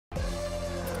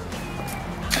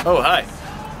Oh, hi.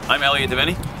 I'm Elliot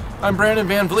Diviney. I'm Brandon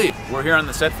Van Vliet. We're here on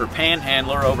the set for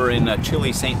Panhandler over in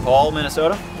chilly St. Paul,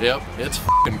 Minnesota. Yep, it's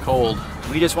f***ing cold.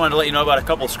 We just wanted to let you know about a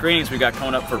couple screenings we got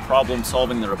coming up for Problem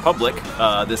Solving the Republic.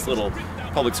 This little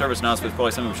public service announcement is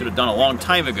probably something we should have done a long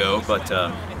time ago, but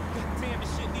Dude,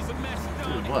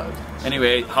 what?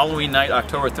 Anyway, Halloween night,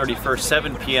 October 31st,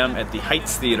 7 p.m. at the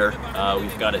Heights Theater.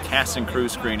 We've got a cast and crew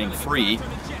screening free.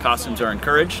 Costumes are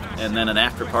encouraged, and then an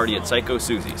after party at Psycho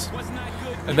Susie's.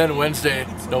 And then Wednesday,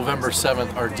 November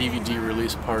 7th, our DVD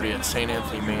release party at St.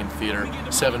 Anthony Main Theater,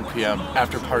 7 p.m.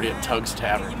 After party at Tug's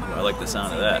Tavern. Ooh, I like the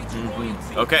sound of that.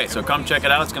 Okay, so come check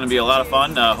it out. It's going to be a lot of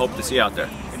fun. Hope to see you out there.